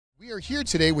We are here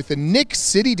today with the Knicks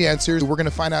City Dancers. We're going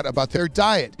to find out about their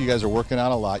diet. You guys are working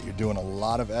out a lot. You're doing a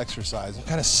lot of exercise. What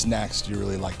kind of snacks do you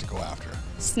really like to go after?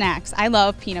 Snacks. I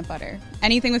love peanut butter.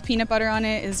 Anything with peanut butter on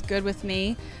it is good with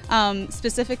me.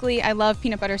 Specifically, I love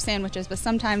peanut butter sandwiches, but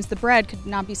sometimes the bread could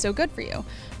not be so good for you.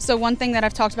 So one thing that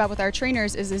I've talked about with our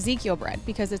trainers is Ezekiel bread,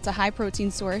 because it's a high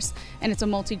protein source and it's a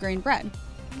multi-grain bread.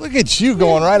 Look at you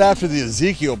going right after the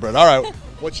Ezekiel bread. All right,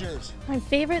 what's yours? My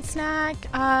favorite snack,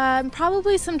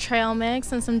 probably some trail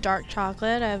mix and some dark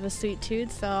chocolate. I have a sweet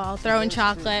tooth, so I'll throw in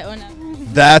chocolate whenever.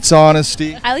 That's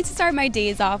honesty. I like to start my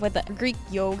days off with Greek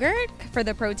yogurt for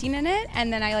the protein in it,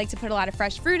 and then I like to put a lot of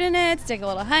fresh fruit in it, stick a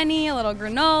little honey, a little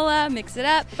granola, mix it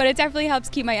up, but it definitely helps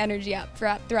keep my energy up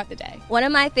throughout the day. One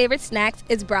of my favorite snacks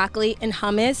is broccoli and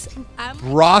hummus.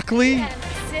 Broccoli? 6,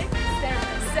 7,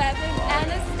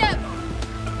 and a step.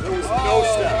 There was no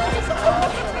step.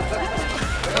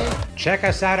 Check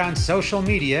us out on social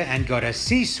media and go to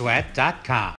csweat.com.